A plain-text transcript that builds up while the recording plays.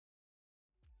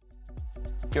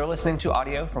You're listening to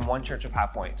audio from One Church of High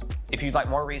Point. If you'd like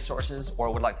more resources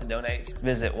or would like to donate,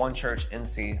 visit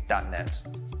onechurchnc.net.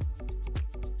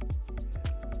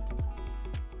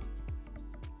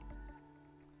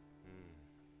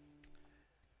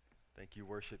 Thank you,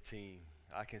 worship team.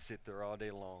 I can sit there all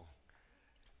day long.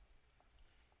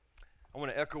 I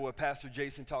want to echo what Pastor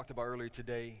Jason talked about earlier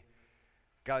today.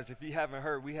 Guys, if you haven't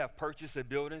heard, we have purchased a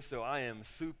building, so I am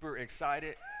super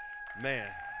excited. Man,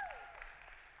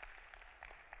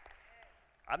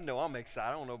 I know I'm excited.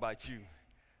 I don't know about you.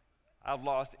 I've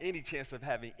lost any chance of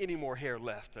having any more hair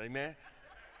left, amen?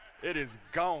 It is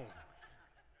gone.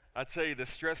 I tell you, the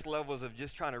stress levels of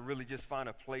just trying to really just find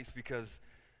a place, because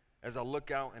as I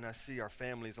look out and I see our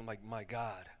families, I'm like, my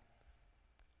God,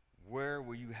 where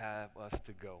will you have us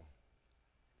to go?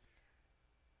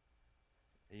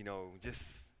 You know,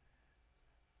 just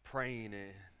praying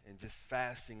and just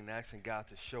fasting and asking God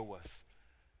to show us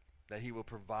that he will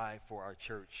provide for our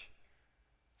church,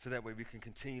 so that way we can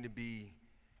continue to be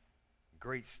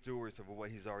great stewards of what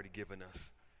he's already given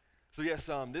us. So yes,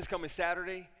 this coming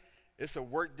Saturday, it's a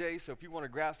work day, so if you want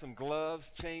to grab some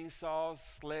gloves, chainsaws,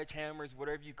 sledgehammers,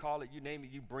 whatever you call it, you name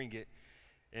it, you bring it.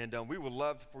 And we would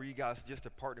love for you guys just to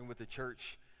partner with the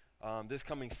church this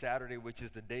coming Saturday, which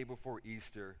is the day before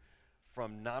Easter,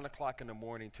 from 9 o'clock in the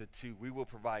morning to 2. We will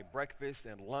provide breakfast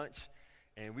and lunch,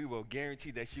 and we will guarantee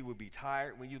that you will be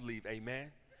tired when you leave,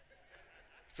 amen?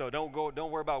 So don't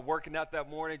worry about working out that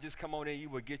morning. Just come on in, you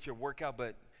will get your workout.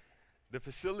 But the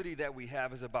facility that we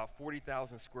have is about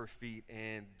 40,000 square feet,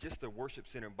 and just the worship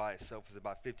center by itself is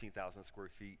about 15,000 square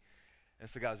feet. And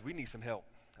so, guys, we need some help.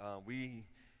 We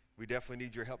definitely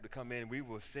need your help to come in. We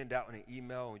will send out an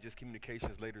email and just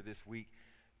communications later this week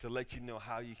to let you know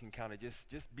how you can kind of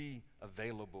just be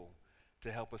available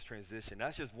to help us transition.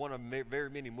 That's just one of very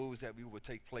many moves that we will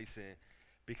take place in,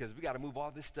 because we got to move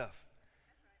all this stuff.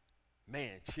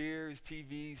 Man, chairs,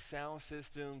 TVs, sound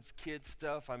systems, kids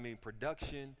stuff,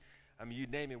 production, you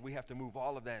name it, we have to move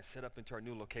all of that and set up into our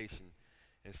new location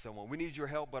and so on. We need your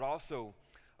help, but also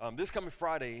this coming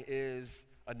Friday is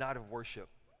a night of worship.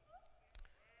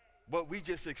 What we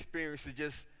just experienced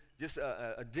is just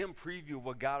a dim preview of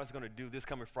what God is going to do this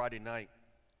coming Friday night.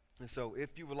 And so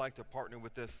if you would like to partner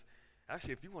with us,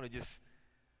 actually, if you want to just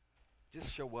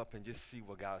show up and just see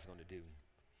what God is going to do.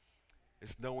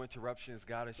 It's no interruptions.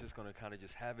 God is just going to kind of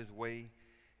just have his way.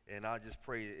 And I just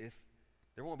pray if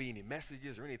there won't be any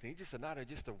messages or anything, just a night of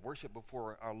just to worship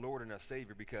before our Lord and our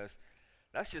Savior, because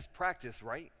that's just practice,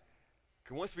 right?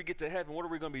 Because once we get to heaven, what are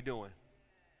we going to be doing?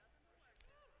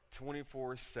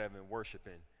 24/7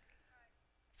 worshiping.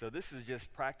 So this is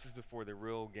just practice before the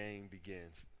real game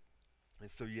begins. And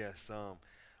so, yes, I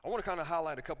want to kind of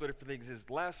highlight a couple of different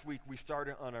things. Last week we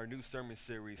started on our new sermon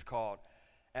series called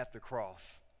At the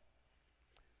Cross.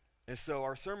 And so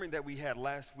our sermon that we had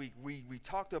last week, we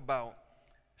talked about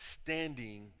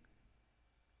standing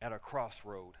at a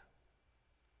crossroad.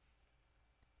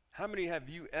 How many have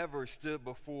you ever stood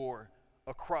before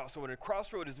a cross? So when a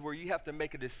crossroad is where you have to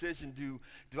make a decision,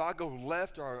 do I go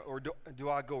left or do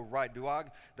I go right? Do I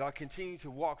continue to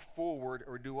walk forward,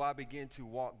 or do I begin to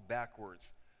walk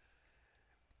backwards?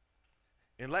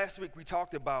 And last week we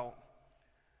talked about,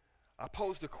 I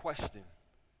posed a question.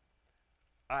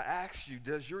 I asked you,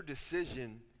 does your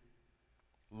decision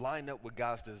line up with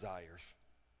God's desires?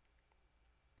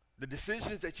 The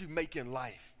decisions that you make in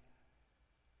life,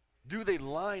 do they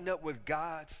line up with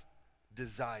God's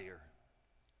desire?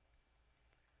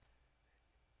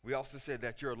 We also said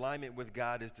that your alignment with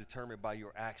God is determined by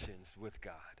your actions with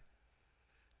God.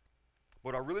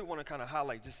 But I really want to kind of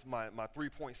highlight just my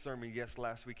 3-point sermon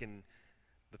last week. And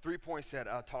the 3 points that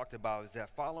I talked about is that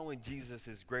following Jesus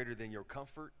is greater than your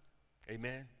comfort.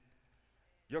 Amen.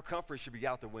 Your comfort should be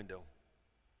out the window.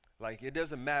 Like, it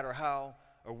doesn't matter how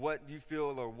or what you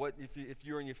feel, or what if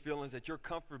you're in your feelings, that your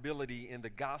comfortability in the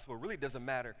gospel really doesn't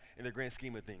matter in the grand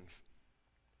scheme of things.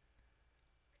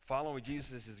 Following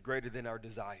Jesus is greater than our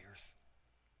desires.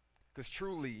 Because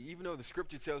truly, even though the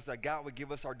scripture tells us that God would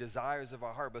give us our desires of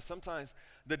our heart, but sometimes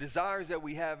the desires that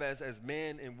we have as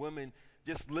men and women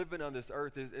just living on this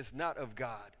earth is not of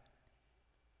God.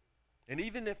 And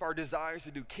even if our desires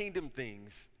to do kingdom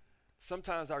things,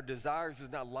 sometimes our desires does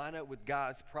not line up with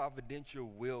God's providential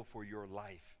will for your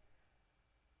life.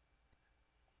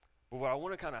 But what I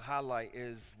want to kind of highlight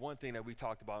is one thing that we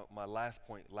talked about. My last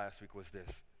point last week was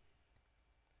this: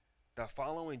 that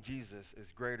following Jesus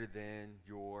is greater than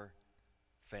your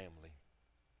family.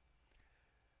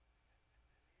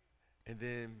 And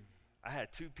then I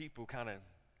had 2 people kind of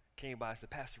came by and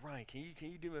said, Pastor Ryan, can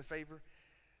you do me a favor?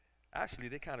 Actually,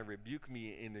 they kind of rebuked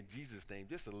me in the Jesus name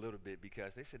just a little bit,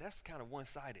 because they said that's kind of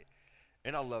one-sided.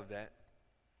 And I love that.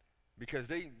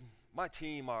 because my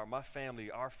team, my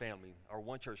family, our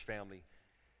One Church family,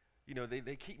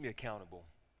 they keep me accountable.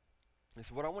 And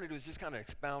so what I want to do is just kind of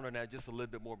expound on that just a little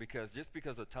bit more, because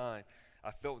of time,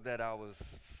 I felt that I was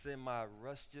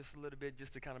semi-rushed just a little bit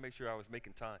just to kind of make sure I was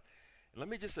making time. And let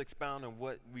me just expound on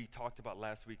what we talked about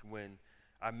last week when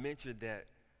I mentioned that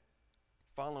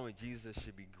following Jesus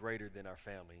should be greater than our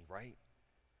family, right?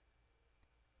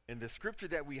 And the scripture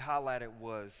that we highlighted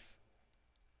was,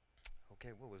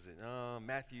 what was it?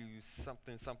 Matthew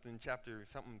something, chapter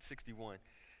something 61.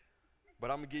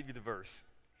 But I'm going to give you the verse.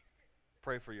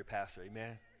 Pray for your pastor,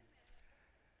 amen.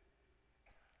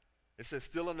 It says,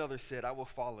 still another said, I will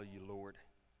follow you, Lord.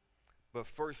 But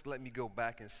first, let me go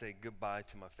back and say goodbye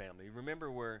to my family.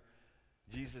 Remember where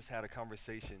Jesus had a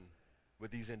conversation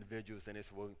with these individuals, and they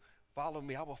said, well, follow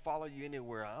me. I will follow you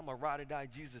anywhere. I'm a ride or die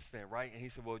Jesus fan, right? And he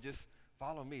said, well, just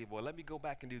follow me. Well, let me go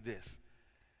back and do this.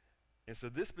 And so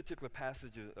this particular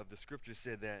passage of the scripture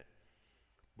said that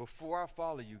before I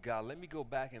follow you, God, let me go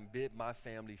back and bid my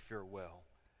family farewell.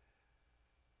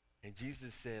 And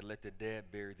Jesus said, let the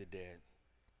dead bury the dead.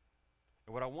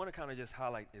 And what I want to kind of just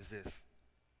highlight is this.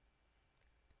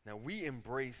 Now, we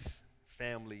embrace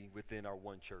family within our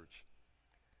One Church.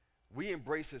 We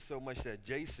embrace it so much that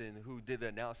Jason, who did the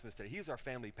announcements today, he's our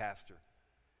family pastor.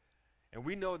 And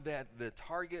we know that the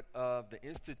target of the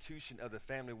institution of the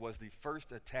family was the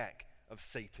first attack of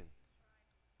Satan.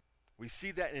 We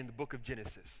see that in the book of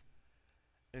Genesis.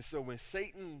 And so when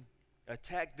Satan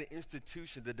attacked the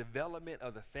institution, the development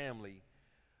of the family,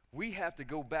 we have to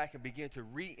go back and begin to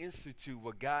reinstitute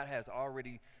what God has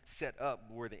already set up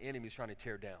where the enemy is trying to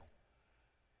tear down.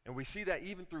 And we see that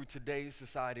even through today's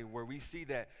society, where we see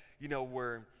that,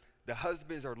 where the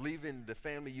husbands are leaving the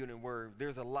family unit, where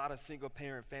there's a lot of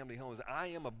single-parent family homes. I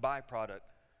am a byproduct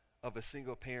of a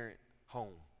single-parent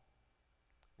home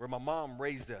where my mom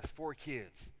raised us, 4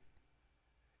 kids.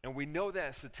 And we know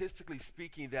that statistically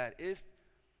speaking, that if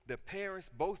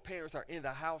both parents are in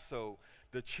the household,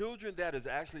 the children that is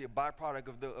actually a byproduct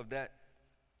of that,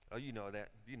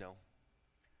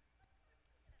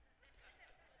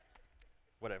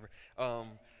 whatever.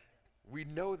 We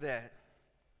know that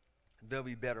they'll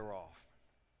be better off.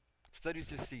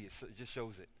 Studies just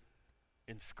shows it.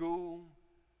 In school,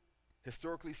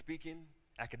 historically speaking,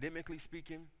 academically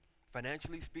speaking,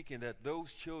 financially speaking, that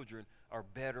those children are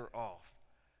better off.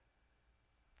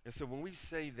 And so when we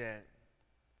say that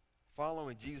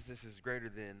following Jesus is greater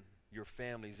than your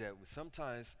families, that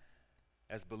sometimes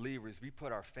as believers, we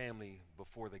put our family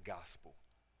before the gospel.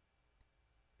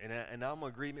 And I'm in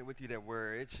agreement with you that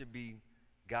where it should be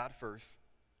God first.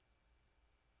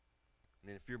 And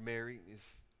then if you're married,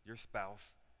 it's your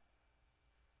spouse,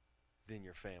 then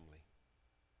your family.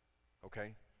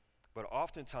 Okay? But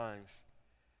oftentimes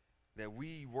that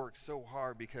we work so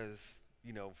hard because,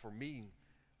 for me,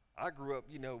 I grew up,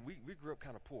 we grew up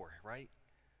kind of poor, right?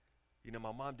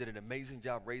 My mom did an amazing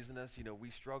job raising us. We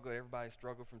struggled. Everybody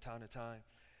struggled from time to time.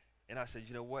 And I said,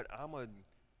 you know what?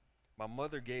 My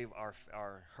mother gave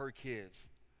her kids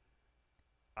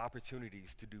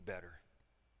opportunities to do better.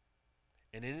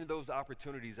 And in those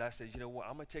opportunities, I said, you know what?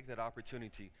 I'm going to take that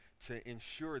opportunity to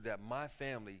ensure that my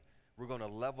family, we're going to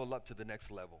level up to the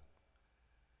next level.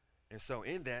 And so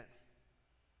in that,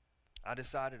 I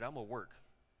decided I'm going to work.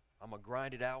 I'm going to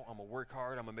grind it out. I'm going to work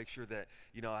hard. I'm going to make sure that,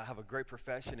 I have a great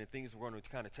profession and things are going to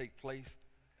kind of take place.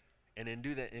 And then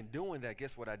in doing that,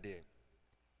 guess what I did?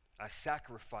 I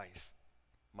sacrificed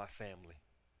my family.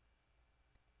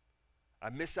 I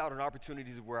missed out on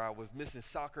opportunities where I was missing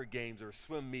soccer games or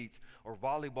swim meets or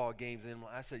volleyball games, and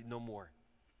I said, no more.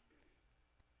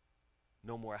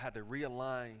 No more. I had to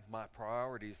realign my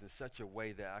priorities in such a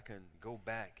way that I can go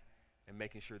back and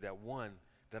making sure that, 1,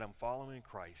 that I'm following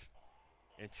Christ,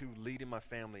 and 2, leading my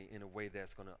family in a way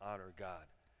that's going to honor God.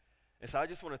 And so I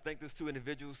just want to thank those 2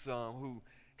 individuals who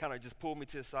kind of just pulled me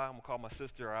to the side. I'm going to call my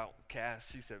sister out,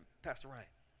 Cass. She said, Pastor Ryan.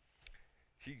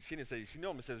 She didn't say, she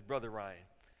normally says Brother Ryan,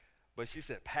 but she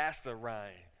said Pastor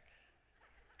Ryan.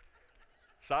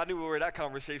 So I knew where that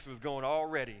conversation was going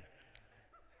already.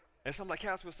 And so I'm like,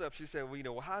 Cass, what's up? She said,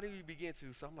 well, how do you begin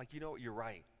to? So I'm like, you're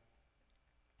right.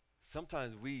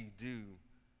 Sometimes we do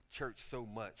church so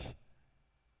much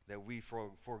that we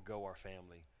forego our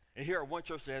family. And here at One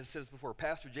Church, as it says before,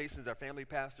 Pastor Jason's our family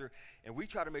pastor, and we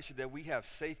try to make sure that we have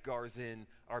safeguards in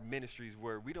our ministries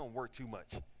where we don't work too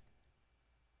much.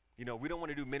 We don't want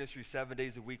to do ministry 7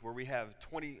 days a week where we have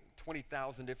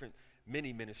 20,000 different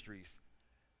mini ministries.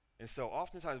 And so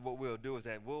oftentimes what we'll do is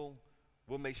that we'll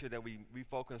make sure that we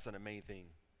focus on the main thing.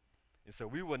 And so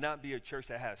we will not be a church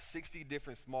that has 60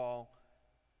 different small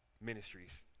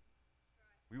ministries.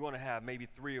 We want to have maybe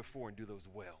 3 or 4 and do those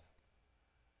well.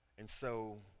 And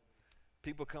so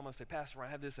people come and say, Pastor, I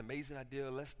have this amazing idea.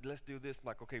 Let's do this. I'm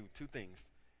like, okay, two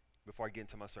things before I get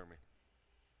into my sermon.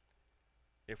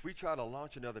 If we try to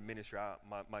launch another ministry,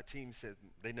 my team says,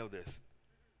 they know this.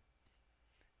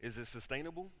 Is it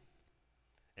sustainable?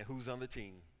 And who's on the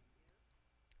team?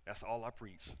 That's all I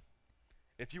preach.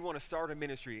 If you want to start a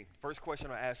ministry, first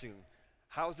question I ask you,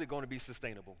 how is it going to be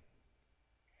sustainable?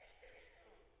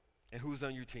 And who's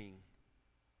on your team?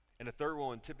 And the third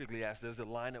one typically asks, does it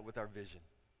line up with our vision?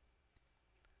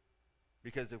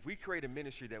 Because if we create a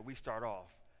ministry that we start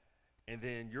off, and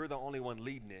then you're the only one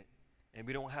leading it, and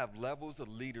we don't have levels of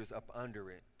leaders up under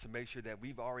it to make sure that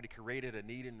we've already created a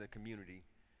need in the community,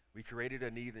 we created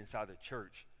a need inside the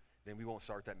church, then we won't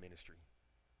start that ministry.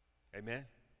 Amen?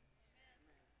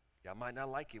 Y'all might not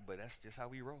like it, but that's just how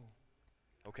we roll,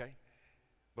 okay?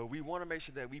 But we want to make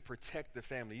sure that we protect the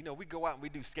family. You know, we go out and we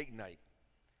do skate night.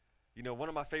 You know, one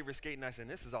of my favorite skate nights, and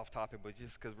this is off topic, but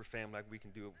just because we're family, like we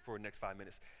can do it for the next 5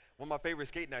 minutes. One of my favorite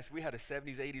skate nights, we had a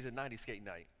 70s, 80s, and 90s skate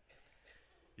night.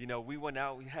 You know, we went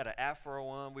out, we had an afro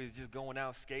on, we was just going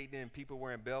out skating, and people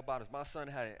wearing bell bottoms. My son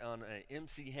had on an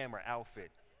MC Hammer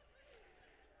outfit.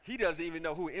 He doesn't even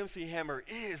know who MC Hammer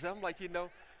is. I'm like, you know,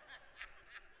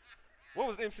 what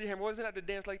was MC Hammer? Wasn't that the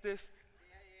dance like this?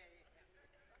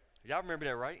 Y'all remember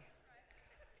that, right?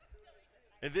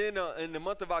 And then in the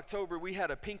month of October, we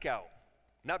had a pink out.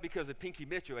 Not because of Pinky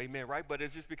Mitchell, amen, right? But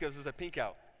it's just because it's a pink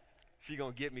out. She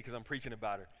gonna get me because I'm preaching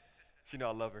about her. She know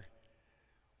I love her.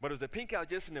 But it was a pink out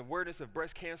just in the awareness of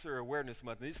Breast Cancer Awareness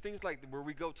Month. And these things like where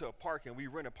we go to a park and we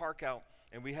rent a park out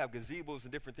and we have gazebos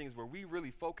and different things where we really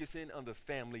focus in on the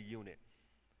family unit.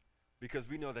 Because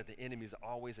we know that the enemy is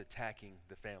always attacking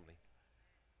the family.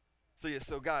 So yeah,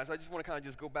 so guys, I just want to kind of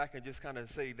just go back and just kind of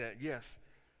say that, yes,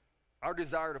 our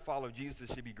desire to follow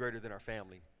Jesus should be greater than our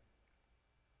family.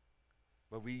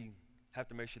 But we have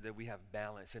to make sure that we have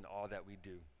balance in all that we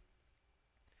do.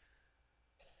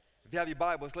 If you have your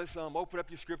Bibles, let's open up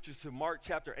your scriptures to Mark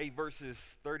chapter 8,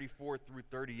 verses 34 through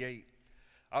 38.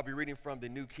 I'll be reading from the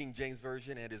New King James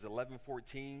Version. It is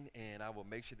 11:14, and I will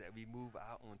make sure that we move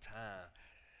out on time.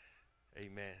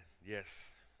 Amen.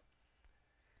 Yes.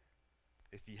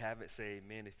 If you have it, say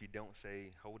amen. If you don't,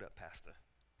 say, hold up, Pastor.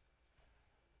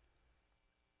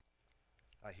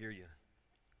 I hear you.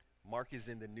 Mark is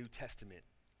in the New Testament.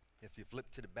 If you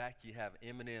flip to the back, you have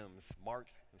M&M's,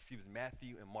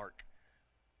 Matthew and Mark,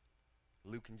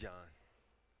 Luke and John.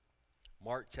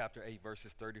 Mark chapter 8,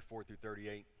 verses 34 through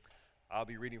 38. I'll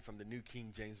be reading from the New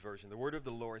King James Version. The word of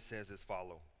the Lord says as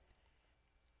follows.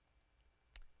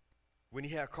 When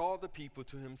he had called the people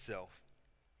to himself,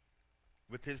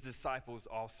 with his disciples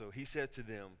also, he said to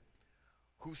them,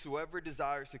 whosoever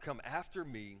desires to come after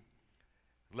me,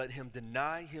 let him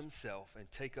deny himself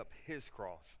and take up his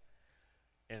cross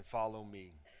and follow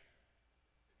me.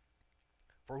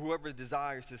 For whoever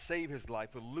desires to save his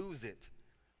life will lose it.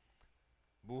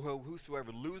 But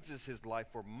whosoever loses his life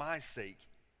for my sake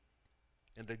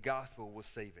and the gospel will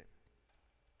save it.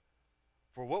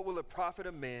 For what will it profit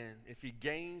a man if he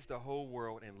gains the whole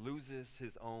world and loses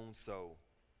his own soul?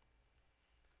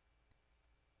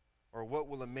 Or what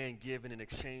will a man give in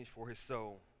exchange for his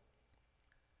soul?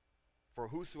 For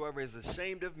whosoever is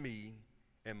ashamed of me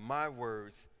and my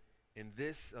words in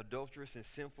this adulterous and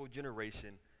sinful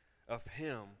generation, of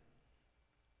him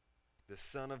the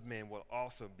Son of Man will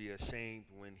also be ashamed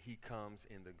when he comes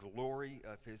in the glory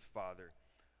of his Father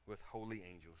with holy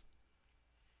angels.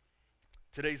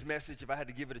 Today's message, if I had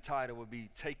to give it a title, would be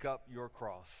Take Up Your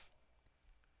Cross.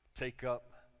 Take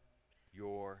up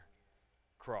your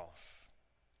cross.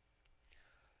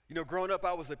 You know, growing up,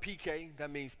 I was a PK.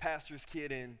 That means pastor's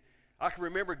kid. And I can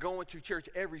remember going to church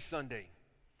every Sunday,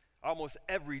 almost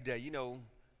every day. You know,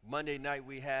 Monday night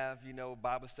we have,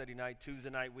 Bible study night. Tuesday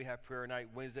night we have prayer night.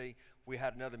 Wednesday we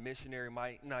had another missionary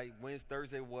night.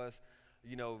 Thursday was,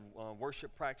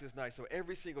 worship practice night. So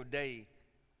every single day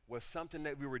was something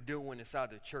that we were doing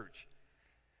inside the church.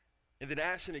 And then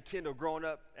Ashton and Kendall, growing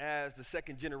up as the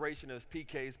second generation of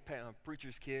PKs,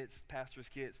 preachers' kids, pastors'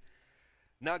 kids,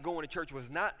 not going to church was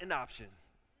not an option.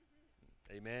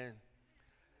 Amen.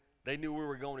 They knew we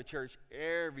were going to church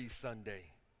every Sunday.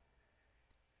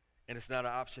 And it's not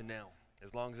an option now.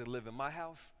 As long as they live in my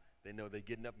house, they know they're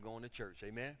getting up and going to church.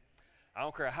 Amen. I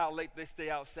don't care how late they stay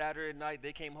out Saturday night.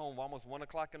 They came home almost 1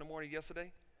 o'clock in the morning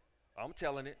yesterday. I'm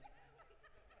telling it.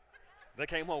 They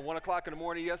came home 1 o'clock in the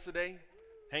morning yesterday,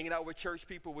 hanging out with church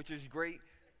people, which is great.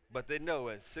 But they know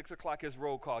at 6 o'clock is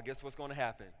roll call. Guess what's going to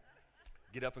happen?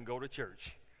 Get up and go to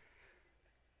church.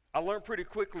 I learned pretty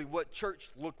quickly what church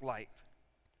looked like.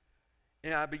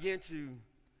 And I began to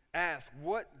ask,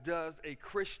 what does a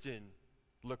Christian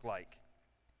look like?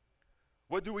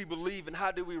 What do we believe and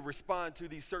how do we respond to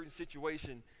these certain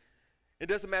situations? It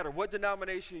doesn't matter what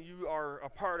denomination you are a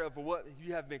part of or what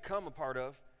you have become a part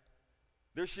of.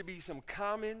 There should be some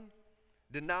common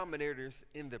denominators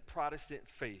in the Protestant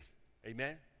faith.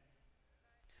 Amen?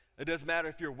 It doesn't matter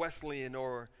if you're Wesleyan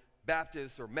or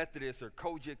Baptist or Methodist or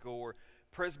Kojic or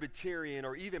Presbyterian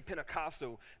or even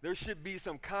Pentecostal. There should be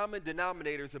some common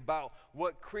denominators about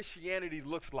what Christianity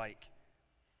looks like.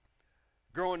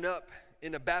 Growing up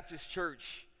in a Baptist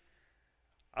church,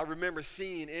 I remember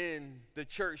seeing in the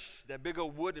church that big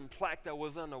old wooden plaque that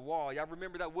was on the wall. Y'all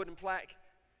remember that wooden plaque?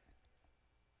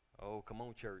 Oh, come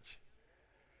on, church.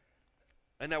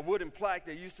 And that wooden plaque,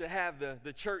 they used to have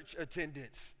the church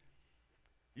attendance.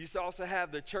 Used to also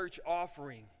have the church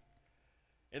offering.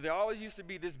 And there always used to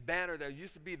be this banner that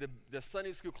used to be the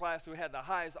Sunday school class who had the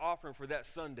highest offering for that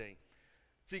Sunday.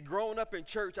 See, growing up in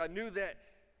church, I knew that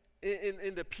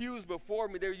in the pews before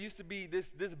me, there used to be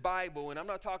this Bible. And I'm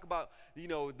not talking about,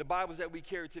 the Bibles that we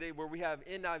carry today where we have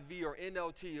NIV or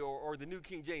NLT or the New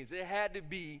King James. It had to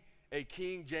be a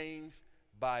King James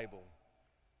Bible.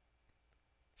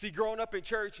 See, growing up in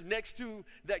church, next to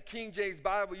that King James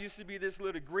Bible used to be this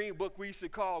little green book we used to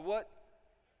call what?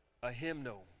 A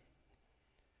hymnal.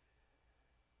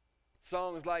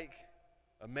 Songs like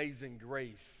Amazing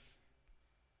Grace.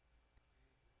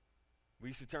 We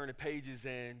used to turn the pages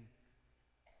and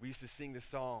we used to sing the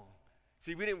song.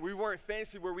 See, we weren't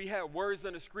fancy where we had words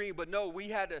on the screen, but no, we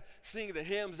had to sing the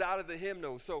hymns out of the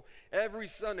hymnal. So every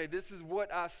Sunday, this is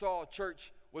what I saw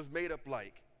church was made up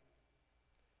like.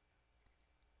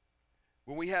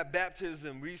 When we had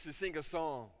baptism, we used to sing a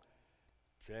song.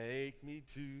 Take me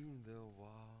to the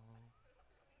water.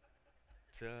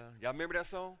 Y'all remember that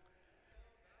song?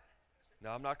 No,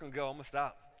 I'm not going to go. I'm going to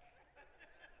stop.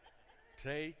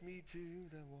 Take me to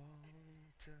the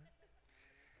water.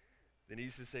 Then he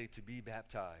used to say, to be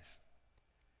baptized.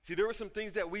 See, there were some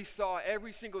things that we saw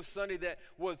every single Sunday that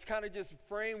was kind of just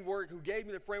framework, who gave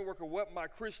me the framework of what my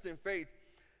Christian faith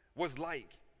was like.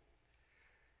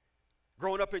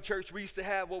 Growing up in church, we used to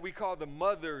have what we call the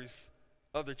mothers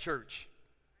of the church.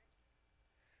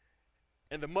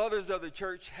 And the mothers of the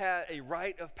church had a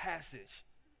rite of passage.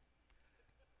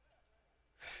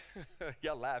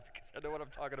 Y'all laugh because I know what I'm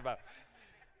talking about.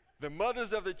 The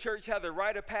mothers of the church had the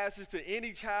rite of passage to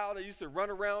any child that used to run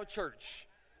around church.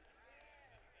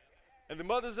 And the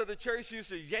mothers of the church used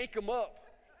to yank them up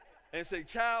and say,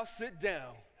 child, sit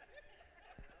down.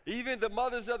 Even the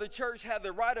mothers of the church had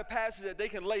the rite of passage that they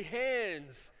can lay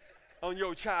hands on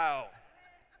your child.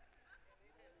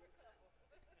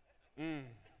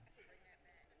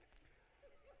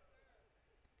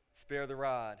 Spare the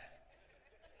rod,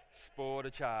 spoil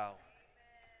the child.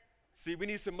 See, we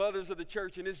need some mothers of the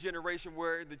church in this generation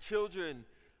where the children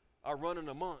are running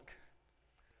amok.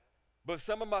 But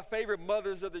some of my favorite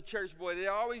mothers of the church, boy,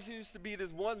 there always used to be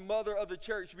this one mother of the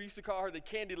church. We used to call her the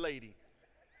candy lady.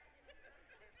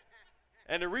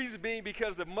 And the reason being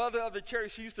because the mother of the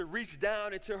church, she used to reach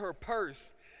down into her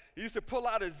purse. She used to pull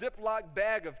out a Ziploc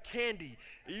bag of candy.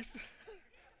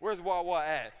 Where's Wawa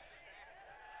at?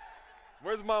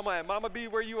 Where's Mama at? Mama B,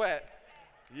 where you at?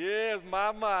 Yes,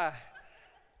 Mama.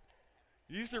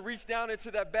 You used to reach down into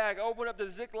that bag, open up the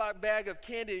Ziploc bag of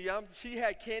candy. She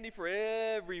had candy for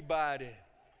everybody.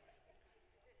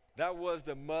 That was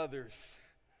the mothers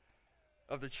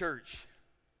of the church.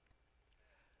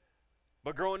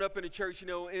 But growing up in the church,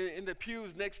 in the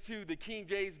pews next to the King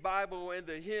James Bible and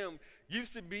the hymn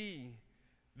used to be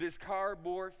this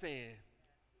cardboard fan.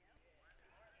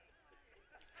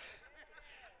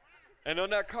 And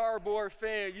on that cardboard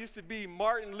fan used to be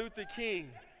Martin Luther King.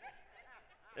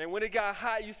 And when it got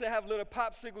hot, you used to have a little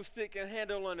popsicle stick and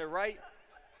handle on it, right?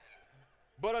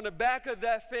 But on the back of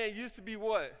that fan used to be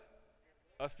what?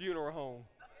 A funeral home.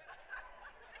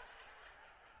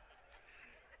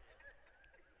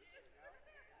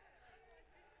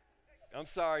 I'm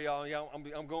sorry, y'all.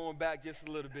 I'm going back just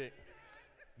a little bit.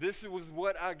 This was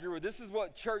what I grew up. This is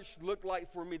what church looked like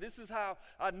for me. This is how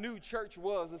I knew church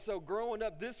was. And so growing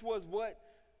up, this was what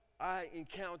I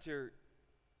encountered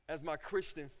as my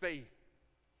Christian faith.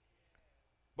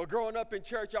 But growing up in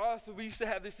church, we used to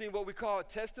have this thing, what we call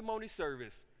testimony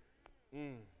service.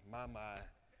 My.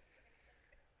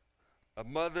 A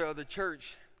mother of the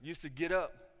church used to get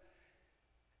up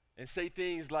and say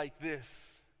things like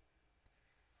this.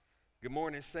 Good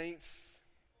morning, saints.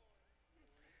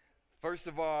 First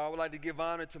of all, I would like to give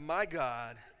honor to my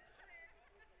God,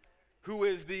 who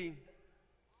is the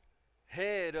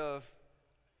head of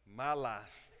my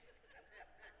life.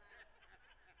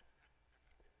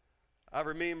 I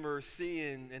remember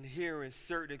seeing and hearing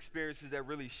certain experiences that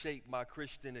really shaped my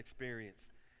Christian experience.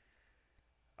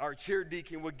 our chair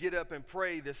deacon would get up and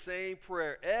pray the same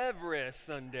prayer every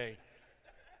Sunday.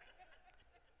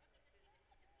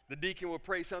 The deacon would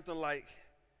pray something like,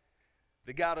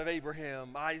 the God of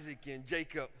Abraham, Isaac, and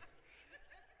Jacob.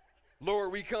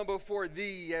 Lord, we come before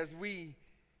thee as we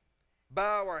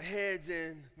bow our heads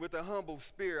in with a humble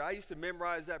spirit. I used to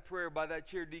memorize that prayer by that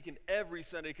chair deacon every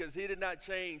Sunday because he did not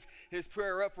change his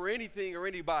prayer up for anything or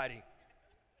anybody.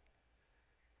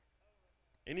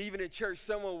 And even in church,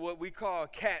 someone what we call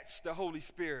catch the Holy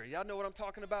Spirit. Y'all know what I'm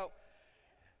talking about?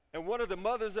 And one of the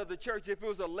mothers of the church, if it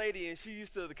was a lady and she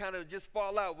used to kind of just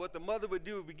fall out, what the mother would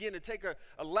do would begin to take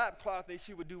a lap cloth and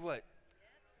she would do what?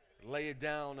 Lay it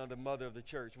down on the mother of the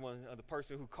church, one of the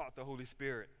person who caught the Holy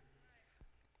Spirit.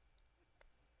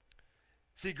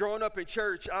 See, growing up in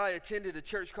church, I attended a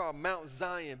church called Mount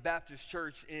Zion Baptist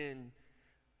Church in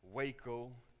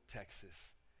Waco,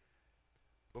 Texas.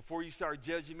 Before you start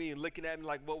judging me and looking at me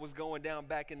like what was going down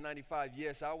back in 95,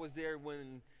 yes, I was there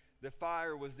when the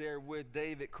fire was there with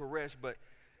David Koresh, but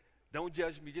don't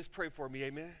judge me, just pray for me,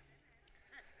 amen?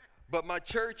 But my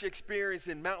church experience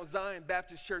in Mount Zion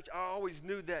Baptist Church, I always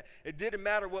knew that it didn't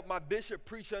matter what my bishop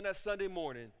preached on that Sunday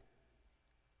morning.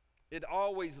 It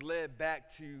always led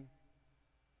back to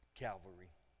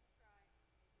Calvary.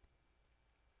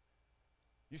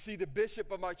 You see, the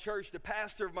bishop of my church, the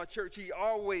pastor of my church, he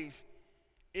always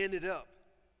ended up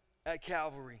at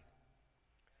Calvary.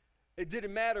 It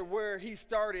didn't matter where he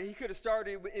started. He could have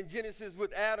started in Genesis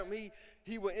with Adam.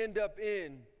 He would end up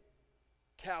in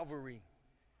Calvary.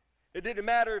 It didn't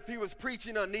matter if he was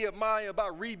preaching on Nehemiah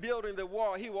about rebuilding the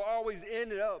wall. He will always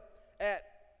end up at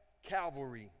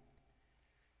Calvary.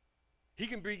 He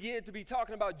can begin to be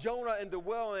talking about Jonah and the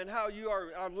well and how you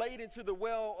are laid into the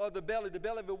well of the belly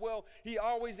of the well. He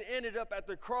always ended up at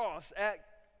the cross at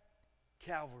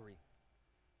Calvary.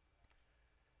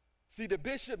 See, the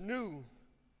bishop knew,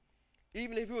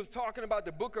 even if he was talking about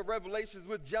the book of Revelations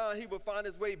with John, he would find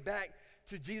his way back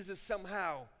to Jesus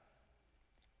somehow.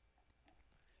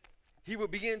 He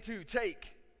would begin to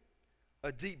take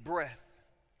a deep breath,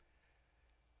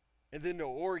 and then the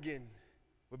organ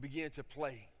would begin to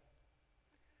play.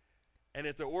 And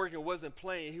if the organ wasn't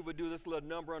playing, he would do this little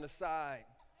number on the side.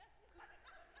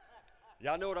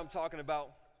 Y'all know what I'm talking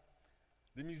about.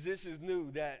 The musicians knew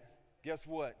that, guess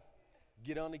what?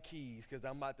 Get on the keys because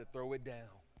I'm about to throw it down.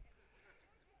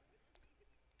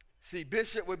 See,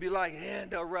 Bishop would be like,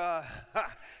 and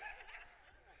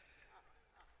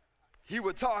he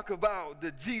would talk about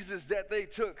the Jesus that they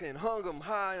took and hung him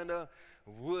high on a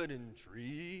wooden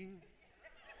tree.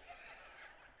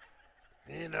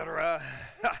 And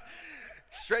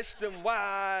stretched them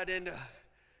wide. And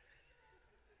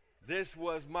this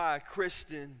was my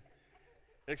Christian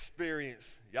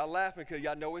experience. Y'all laughing because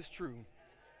y'all know it's true.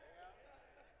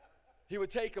 He would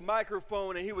take a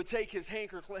microphone and he would take his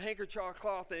handkerchief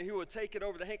cloth and he would take it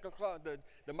over the handkerchief cloth,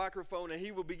 the microphone, and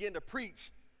he would begin to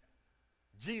preach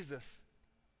Jesus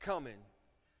coming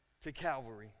to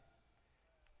Calvary.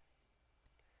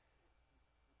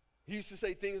 He used to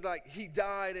say things like, he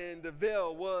died and the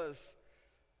veil was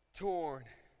torn.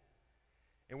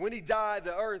 And when he died,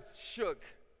 the earth shook.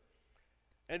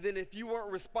 And then if you weren't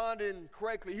responding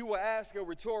correctly, he would ask a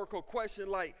rhetorical question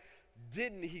like,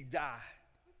 didn't he die?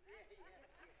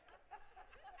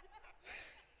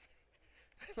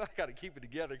 I got to keep it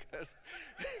together because,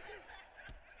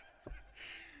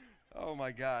 oh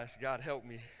my gosh, God help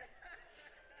me.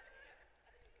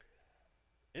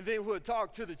 And then we'll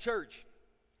talk to the church.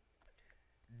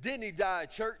 Didn't he die,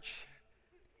 church?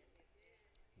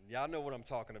 Y'all know what I'm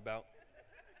talking about.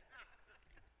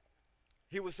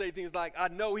 He would say things like, I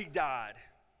know he died.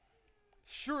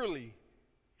 Surely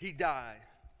he died.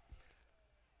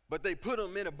 But they put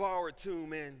him in a borrowed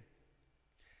tomb and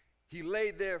he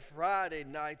laid there Friday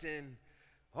night and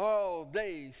all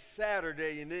day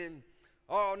Saturday and then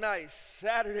all night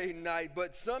Saturday night.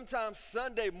 But sometimes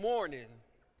Sunday morning,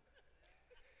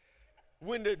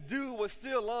 when the dew was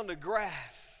still on the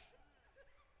grass,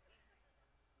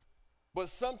 but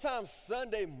sometimes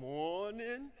Sunday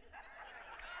morning,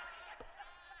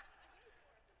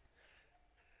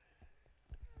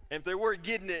 if they weren't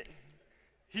getting it,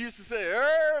 he used to say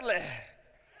early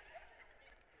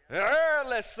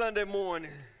Sunday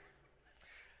morning,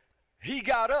 he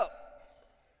got up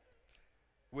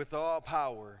with all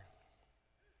power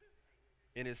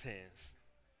in his hands.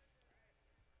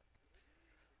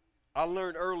 I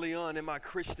learned early on in my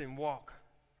Christian walk,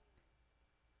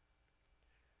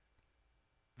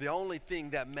 the only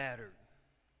thing that mattered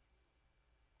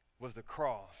was the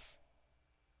cross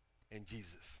and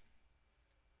Jesus.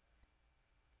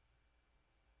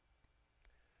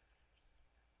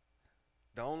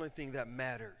 The only thing that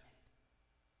mattered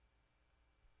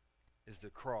is the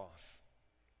cross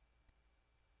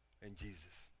and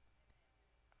Jesus.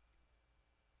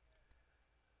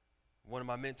 One of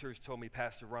my mentors told me,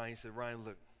 Pastor Ryan, he said, Ryan,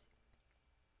 look,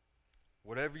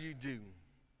 whatever you do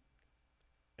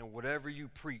and whatever you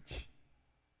preach,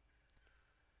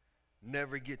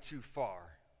 never get too far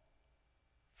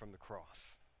from the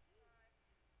cross.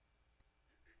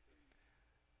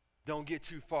 Don't get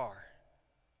too far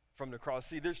from the cross.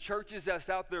 See, there's churches that's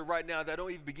out there right now that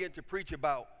don't even begin to preach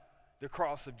about the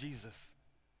cross of Jesus.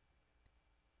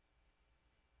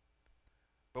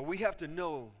 But we have to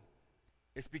know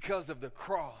it's because of the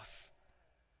cross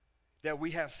that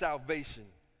we have salvation.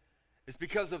 It's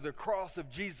because of the cross of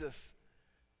Jesus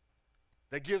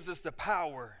that gives us the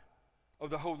power of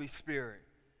the Holy Spirit.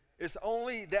 It's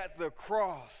only that the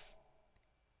cross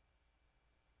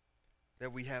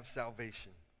that we have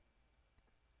salvation.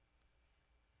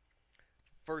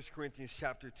 1 Corinthians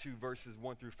chapter 2, verses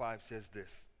 1 through 5 says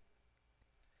this.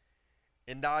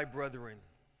 And I, brethren,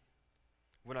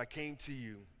 when I came to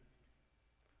you,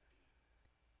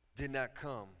 did not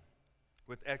come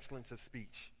with excellence of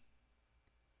speech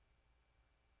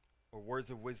or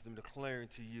words of wisdom declaring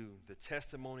to you the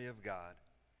testimony of God.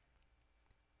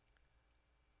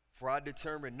 For I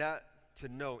determined not to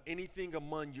know anything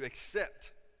among you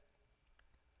except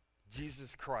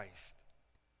Jesus Christ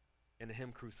and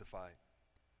Him crucified.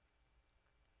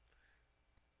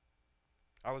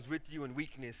 I was with you in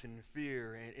weakness and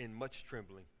fear and in much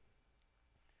trembling.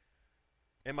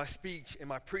 And my speech and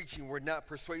my preaching were not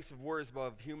persuasive words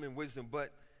of human wisdom,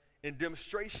 but in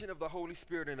demonstration of the Holy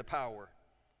Spirit and the power,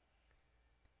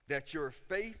 that your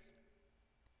faith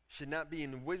should not be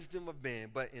in the wisdom of man,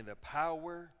 but in the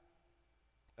power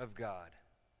of God.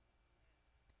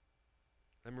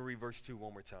 Let me read verse 2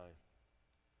 one more time.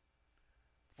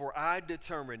 For I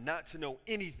determined not to know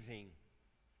anything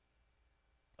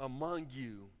among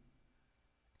you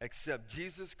except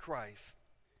Jesus Christ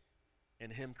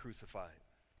and Him crucified.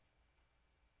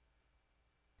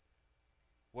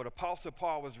 What Apostle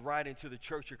Paul was writing to the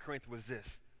church of Corinth was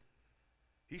this.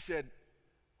 He said,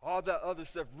 all that other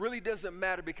stuff really doesn't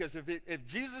matter, because if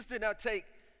Jesus did not take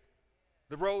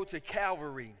the road to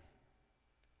Calvary,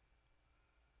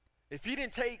 if He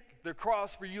didn't take the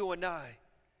cross for you and I,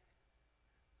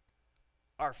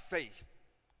 our faith,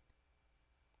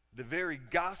 the very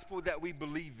gospel that we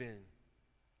believe in,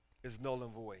 is null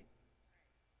and void.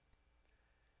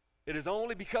 It is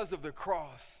only because of the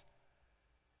cross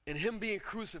and Him being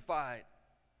crucified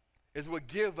is what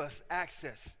give us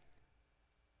access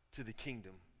to the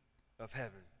kingdom of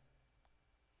heaven.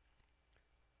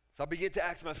 So I begin to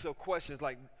ask myself questions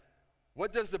like,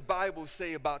 what does the Bible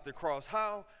say about the cross?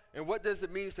 How and what does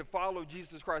it mean to follow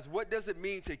Jesus Christ? What does it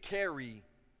mean to carry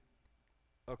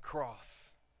a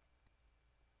cross?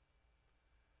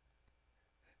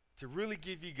 To really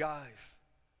give you guys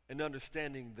an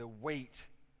understanding the weight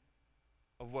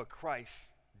of what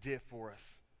Christ did for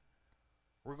us,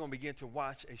 we're going to begin to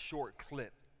watch a short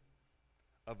clip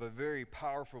of a very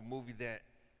powerful movie that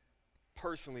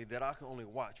personally that I can only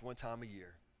watch one time a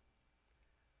year.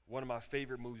 One of my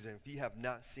favorite movies, and if you have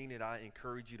not seen it, I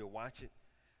encourage you to watch it.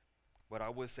 But I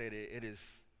would say that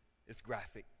it's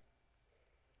graphic.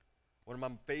 One of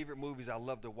my favorite movies I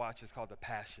love to watch is called The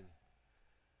Passion.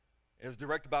 It was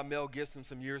directed by Mel Gibson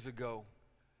some years ago.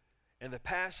 And The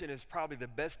Passion is probably the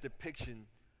best depiction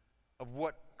of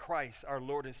what Christ, our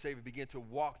Lord and Savior, began to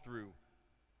walk through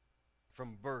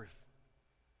from birth,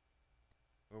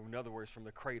 or in other words, from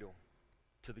the cradle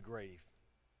to the grave.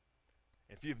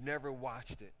 If you've never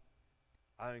watched it,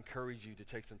 I encourage you to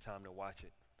take some time to watch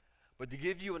it. But to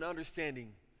give you an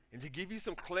understanding and to give you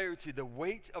some clarity, the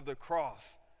weight of the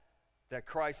cross that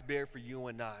Christ bare for you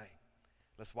and I,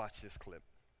 let's watch this clip.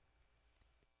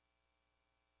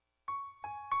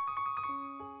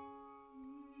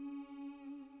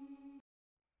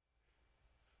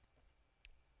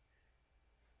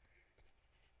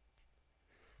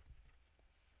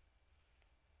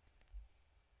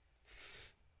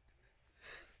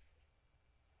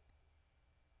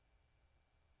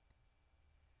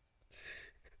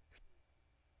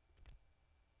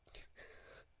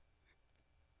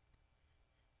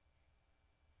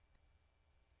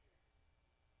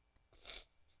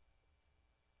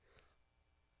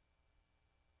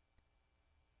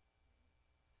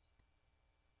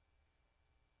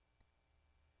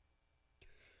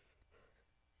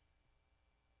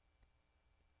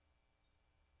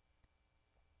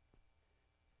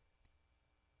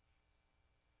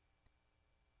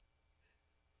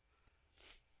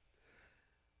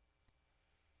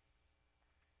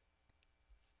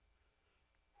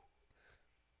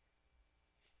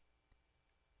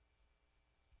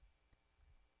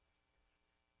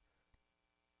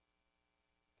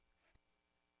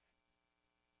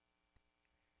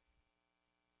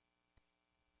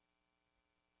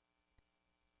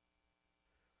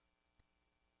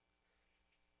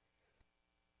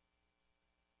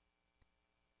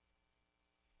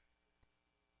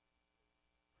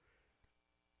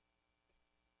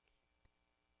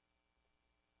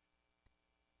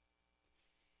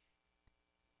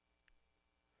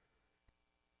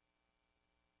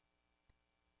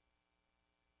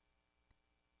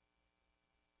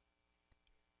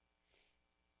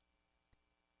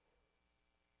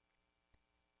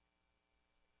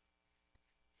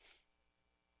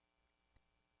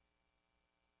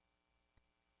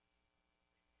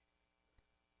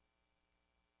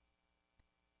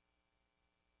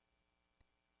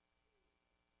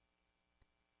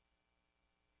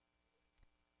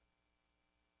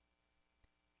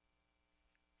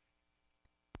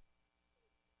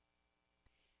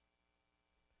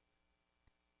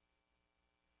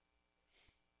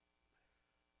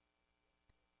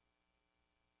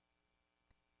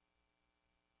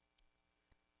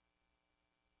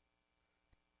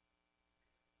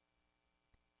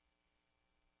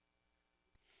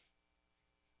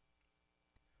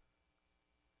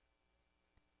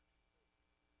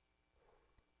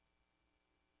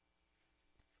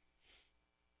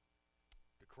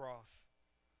 cross.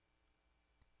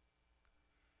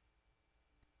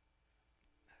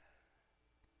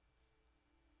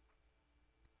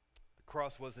 The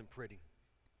cross wasn't pretty.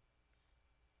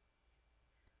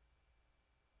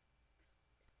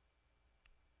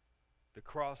 The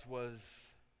cross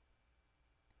was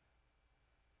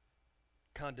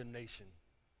condemnation.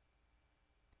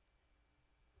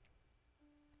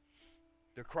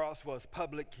 The cross was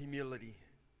public humility.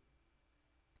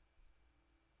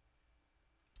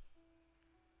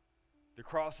 The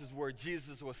cross is where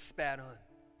Jesus was spat on,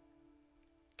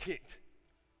 kicked.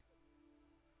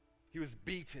 He was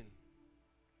beaten.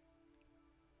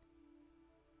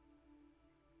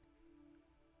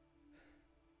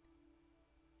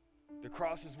 The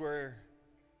cross is where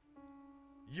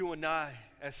you and I,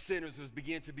 as sinners, was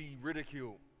began to be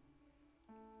ridiculed.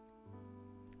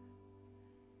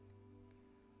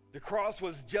 The cross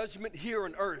was judgment here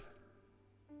on earth.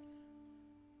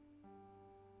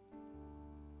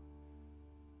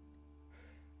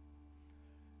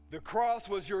 The cross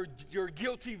was your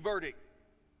guilty verdict.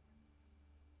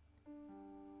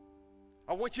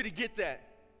 I want you to get that.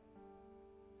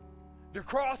 The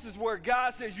cross is where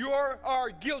God says you are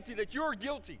guilty, that you're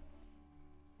guilty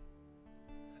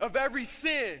of every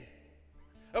sin,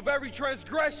 of every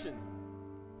transgression.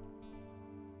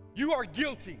 You are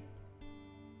guilty.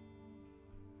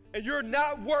 And you're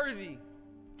not worthy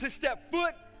to step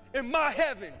foot in my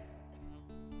heaven.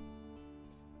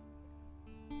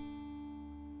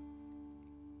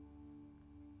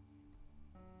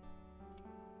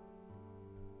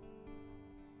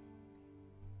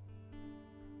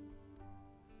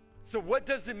 So what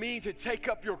does it mean to take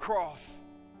up your cross?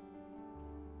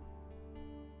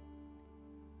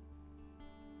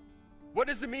 What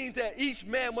does it mean that each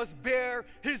man must bear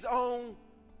his own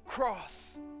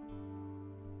cross?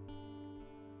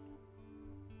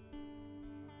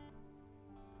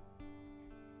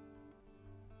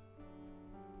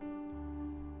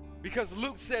 Because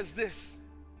Luke says this: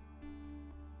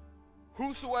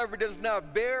 whosoever does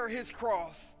not bear his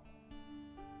cross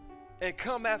and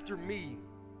come after me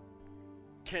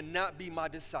cannot be my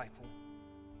disciple.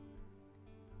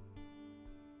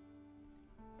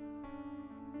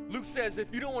 Luke says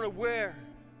if you don't want to wear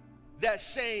that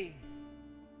shame,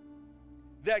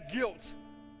 that guilt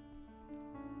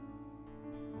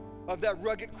of that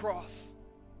rugged cross,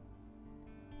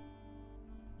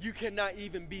 you cannot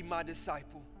even be my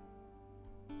disciple.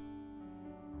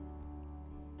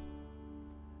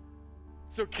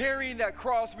 So carrying that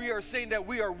cross, we are saying that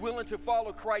we are willing to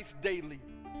follow Christ daily.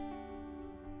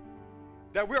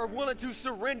 That we are willing to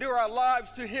surrender our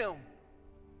lives to Him.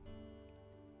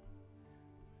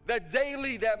 That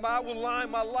daily that I will line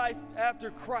my life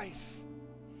after Christ.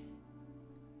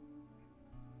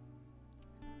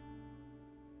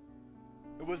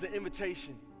 It was an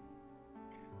invitation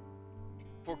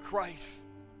for Christ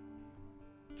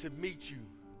to meet you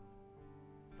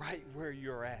right where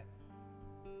you're at.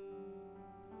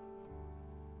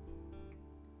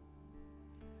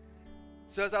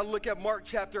 So as I look at Mark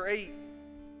chapter 8,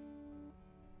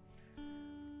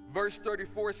 verse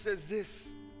 34 says this: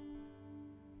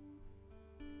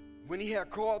 when he had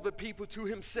called the people to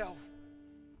himself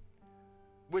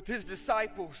with his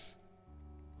disciples,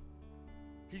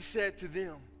 he said to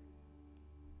them,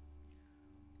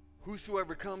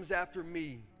 whosoever comes after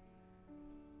me,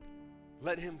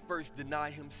 let him first deny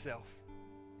himself.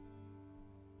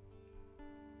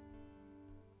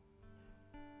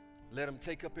 Let him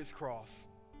take up his cross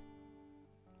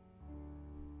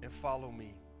and follow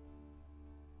me.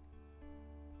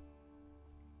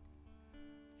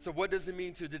 So what does it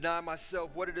mean to deny myself?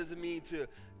 What does it mean to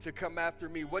come after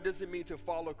me? What does it mean to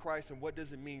follow Christ? And what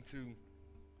does it mean to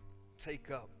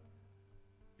take up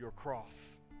your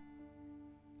cross?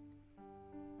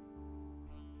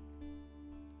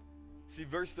 See,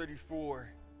 verse 34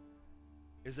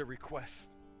 is a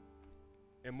request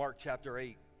in Mark chapter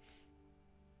 8.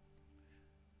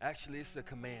 Actually, it's a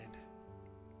command.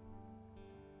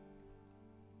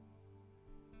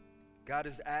 God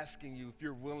is asking you if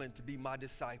you're willing to be my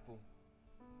disciple.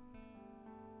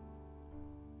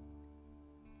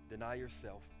 Deny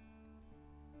yourself.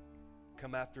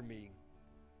 Come after me.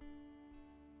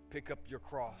 Pick up your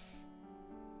cross.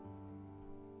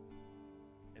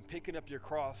 And picking up your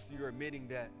cross, you're admitting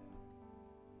that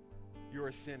you're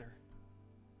a sinner,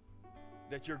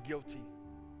 that you're guilty.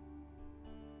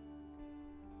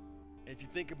 And if you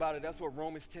think about it, that's what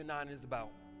Romans 10:9 is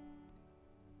about.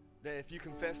 That if you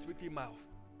confess with your mouth,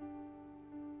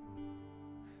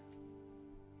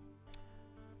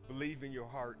 believe in your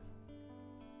heart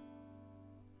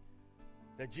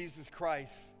that Jesus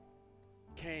Christ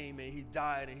came and he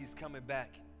died and he's coming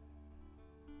back,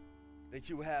 that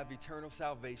you will have eternal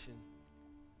salvation,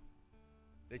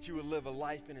 that you will live a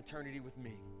life in eternity with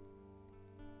me.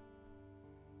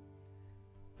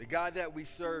 The God that we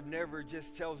serve never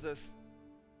just tells us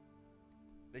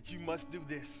that you must do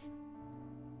this.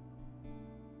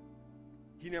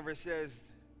 He never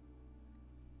says,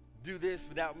 do this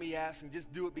without me asking,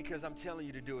 just do it because I'm telling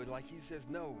you to do it. Like he says,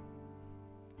 no.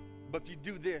 But if you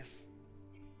do this,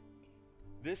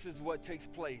 this is what takes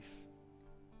place.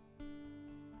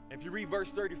 If you read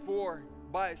verse 34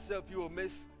 by itself, you will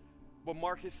miss what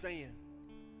Mark is saying.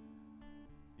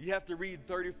 You have to read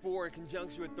 34 in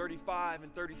conjunction with 35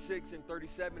 and 36 and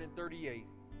 37 and 38.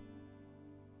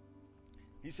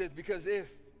 He says, because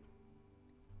if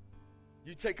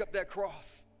you take up that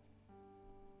cross,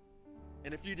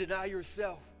 and if you deny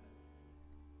yourself,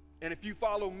 and if you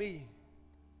follow me,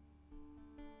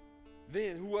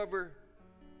 then whoever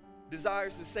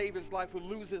desires to save his life will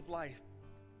lose his life.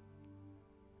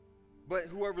 But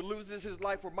whoever loses his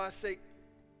life for my sake,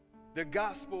 the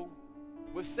gospel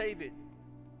will save it.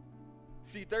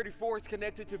 See, 34 is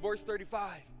connected to verse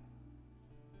 35.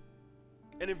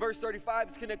 And in verse 35,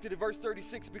 it's connected to verse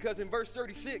 36, because in verse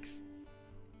 36,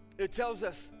 it tells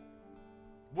us,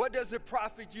 what does it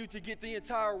profit you to get the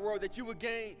entire world, that you would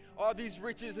gain all these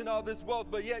riches and all this wealth,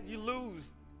 but yet you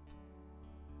lose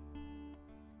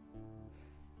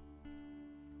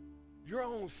your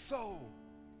own soul?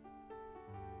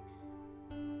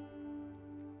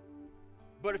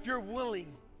 But if you're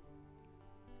willing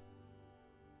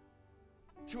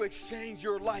to exchange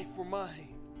your life for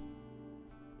mine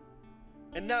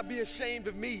and not be ashamed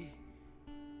of me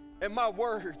and my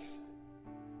words,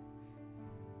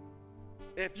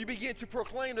 if you begin to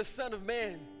proclaim the Son of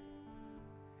Man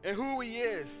and who he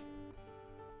is,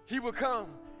 he will come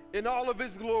in all of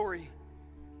his glory,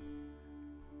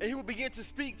 and he will begin to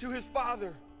speak to his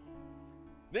Father.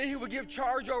 Then he will give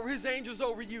charge over his angels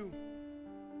over you,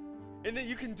 and then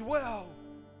you can dwell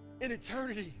in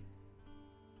eternity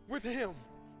with him.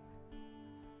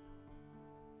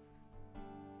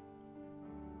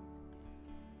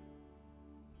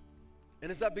 And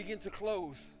as I begin to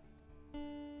close,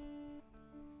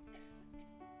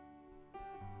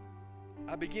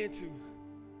 I begin to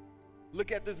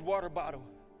look at this water bottle.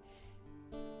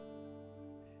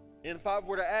 And if I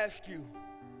were to ask you,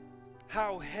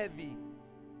 how heavy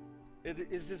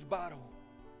is this bottle?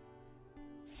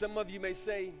 Some of you may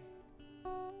say,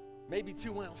 maybe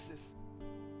 2 ounces,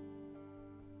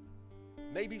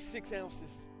 maybe 6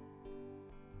 ounces,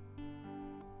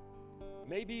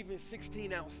 maybe even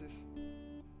 16 ounces.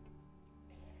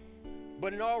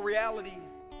 But in all reality,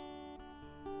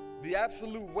 the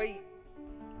absolute weight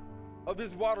of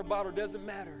this water bottle doesn't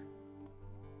matter.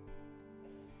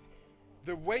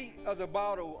 The weight of the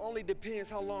bottle only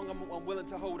depends how long I'm willing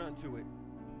to hold on to it.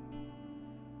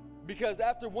 Because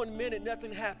after 1 minute,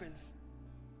 nothing happens.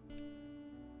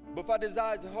 But if I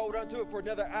decide to hold on to it for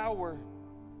another hour,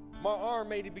 my arm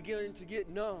may begin to get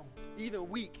numb, even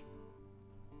weak.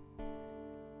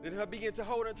 Then if I begin to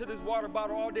hold on to this water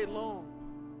bottle all day long,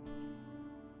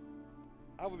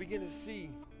 I will begin to see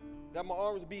that my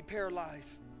arms will be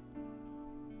paralyzed.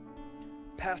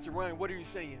 Pastor Ryan, what are you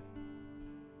saying?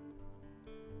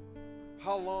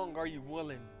 How long are you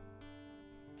willing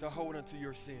to hold on to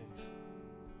your sins?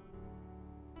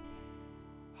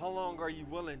 How long are you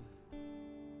willing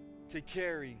to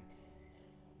carry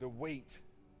the weight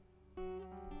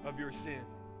of your sin?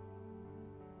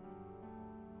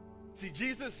 See,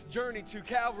 Jesus' journey to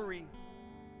Calvary,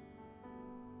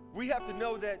 we have to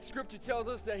know that Scripture tells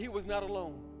us that he was not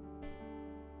alone.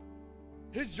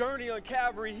 His journey on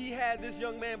Calvary, he had this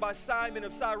young man by Simon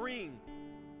of Cyrene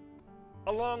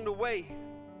along the way,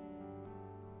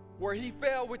 where he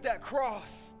fell with that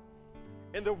cross,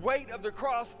 and the weight of the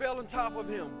cross fell on top of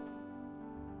him.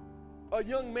 A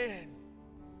young man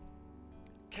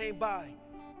came by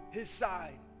his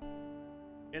side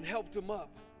and helped him up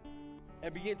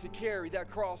and began to carry that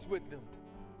cross with them.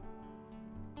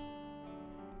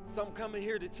 So I'm coming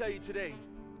here to tell you today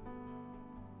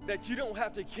that you don't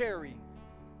have to carry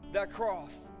that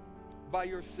cross by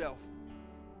yourself.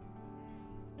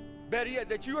 Better yet,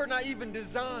 that you are not even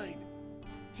designed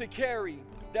to carry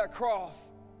that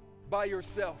cross by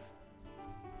yourself.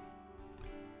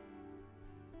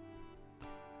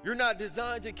 You're not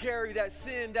designed to carry that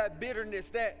sin, that bitterness,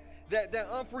 that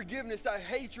unforgiveness, that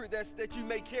hatred that you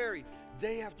may carry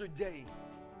day after day.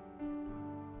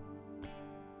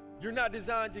 You're not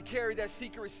designed to carry that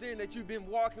secret sin that you've been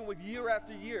walking with year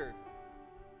after year.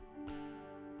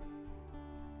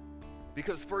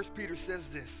 Because 1 Peter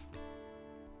says this,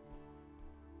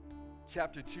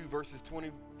 chapter 2, verses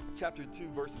 24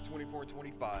 and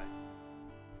 25,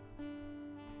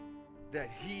 that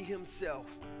he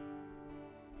himself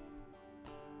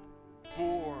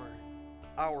bore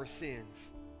our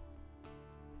sins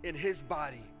in his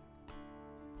body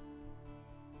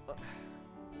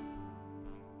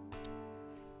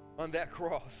on that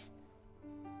cross,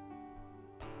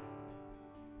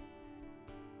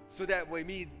 so that we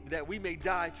may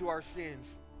die to our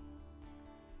sins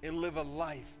and live a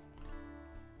life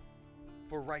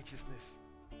for righteousness.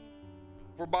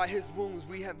 For by his wounds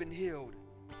we have been healed,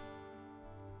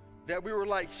 that we were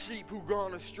like sheep who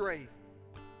gone astray,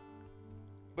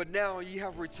 but now ye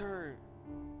have returned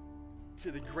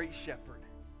to the great shepherd,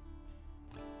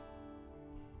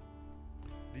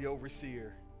 the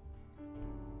overseer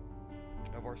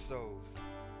of our souls.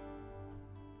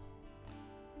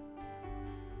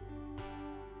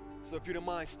 So if you don't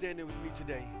mind standing with me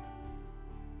today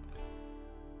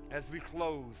as we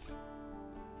close.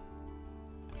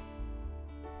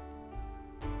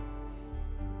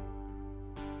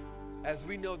 As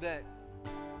we know that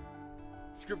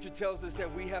Scripture tells us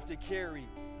that we have to carry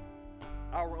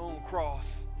our own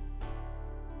cross.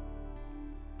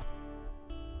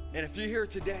 And if you're here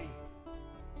today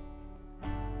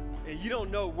and you don't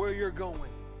know where you're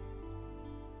going,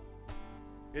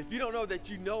 if you don't know that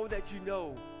you know that you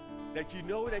know that you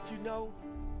know that you know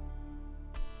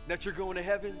that you're going to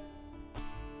heaven,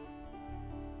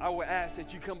 I would ask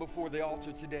that you come before the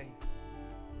altar today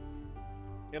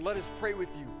and let us pray with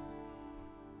you.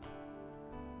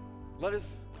 Let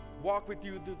us walk with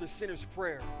you through the sinner's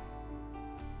prayer.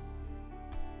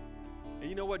 And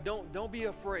you know what? Don't be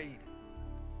afraid.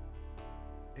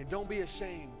 And don't be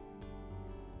ashamed.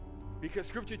 Because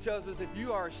Scripture tells us if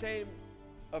you are ashamed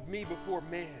of me before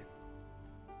man,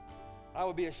 I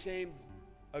will be ashamed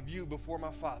of you before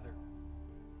my Father.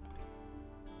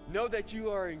 Know that you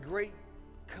are in great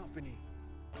company.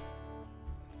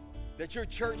 That your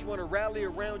church want to rally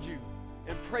around you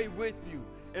and pray with you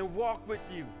and walk with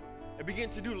you and begin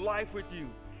to do life with you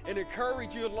and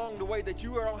encourage you along the way, that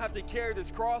you don't have to carry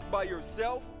this cross by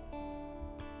yourself,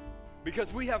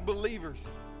 because we have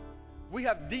believers. We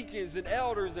have deacons and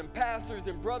elders and pastors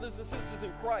and brothers and sisters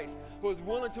in Christ who is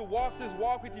willing to walk this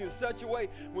walk with you in such a way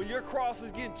when your cross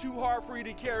is getting too hard for you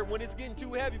to carry, when it's getting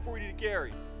too heavy for you to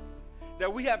carry,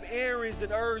 that we have Aarons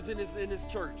and Urs in this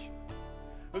church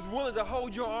who's willing to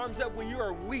hold your arms up when you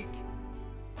are weak.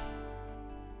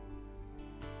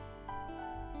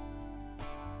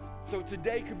 So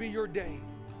today could be your day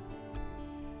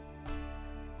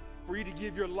for you to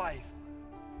give your life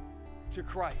to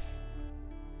Christ.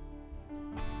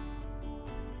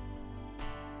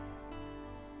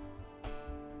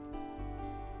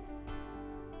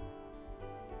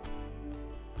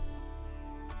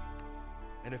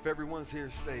 And if everyone's here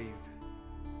saved,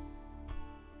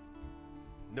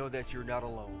 know that you're not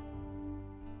alone.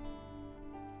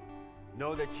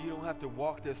 Know that you don't have to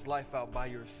walk this life out by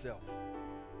yourself.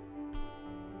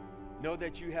 Know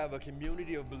that you have a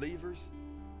community of believers.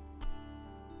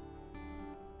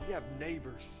 You have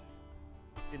neighbors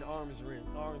in arm's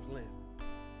length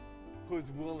who's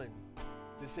willing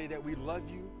to say that we love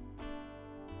you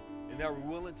and that we're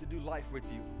willing to do life with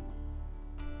you.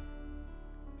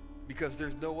 Because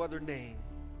there's no other name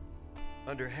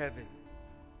under heaven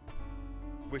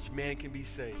which man can be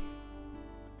saved.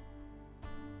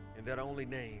 And that only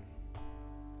name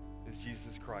is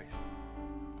Jesus Christ.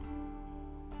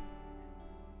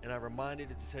 And I'm reminded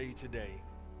to tell you today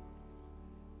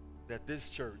that this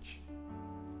church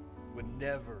would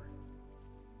never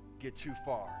get too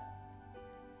far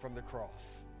from the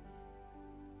cross.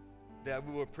 That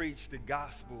we will preach the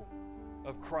gospel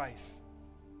of Christ,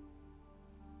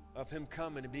 of him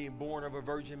coming and being born of a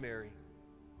Virgin Mary,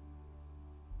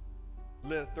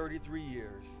 lived 33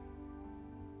 years,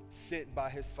 sent by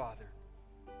his Father,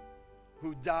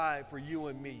 who died for you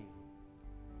and me,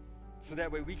 so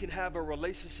that way we can have a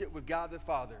relationship with God the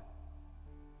Father.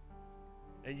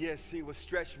 And yes, he was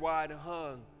stretched wide and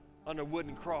hung on a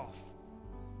wooden cross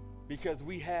because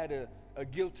we had a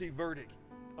guilty verdict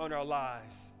on our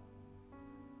lives.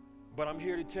 But I'm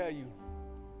here to tell you,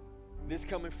 this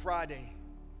coming Friday,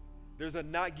 there's a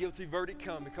not guilty verdict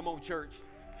coming. Come on, church.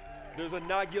 There's a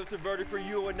not guilty verdict for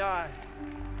you and I.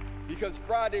 Because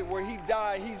Friday, where he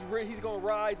died, he's going to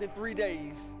rise in 3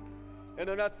 days. And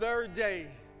on that third day,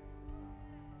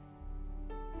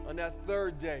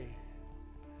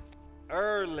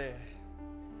 early,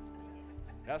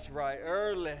 that's right,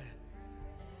 early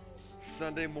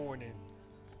Sunday morning,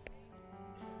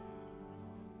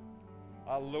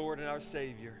 our Lord and our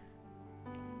Savior,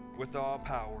 with all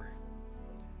power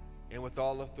and with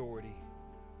all authority,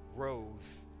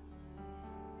 rose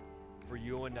for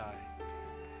you and I.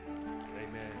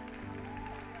 Amen.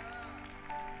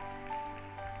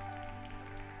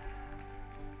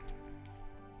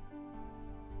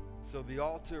 So the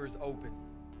altar is open.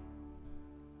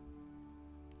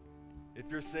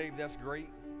 If you're saved, that's great.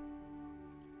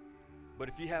 But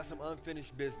if you have some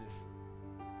unfinished business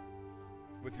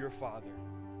with your Father,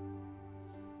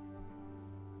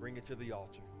 bring it to the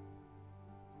altar.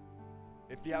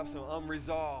 If you have some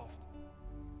unresolved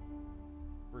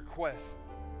requests,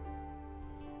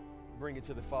 bring it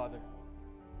to the Father.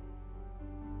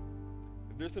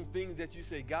 If there's some things that you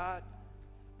say, God,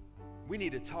 we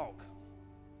need to talk,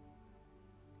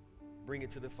 bring it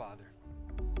to the Father.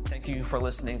 Thank you for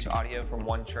listening to audio from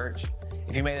One Church.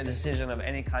 If you made a decision of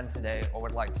any kind today or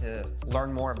would like to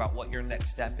learn more about what your next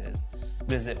step is,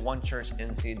 visit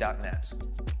onechurchnc.net.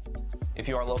 If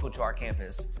you are local to our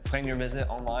campus, plan your visit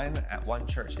online at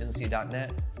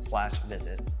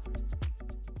onechurchnc.net/visit.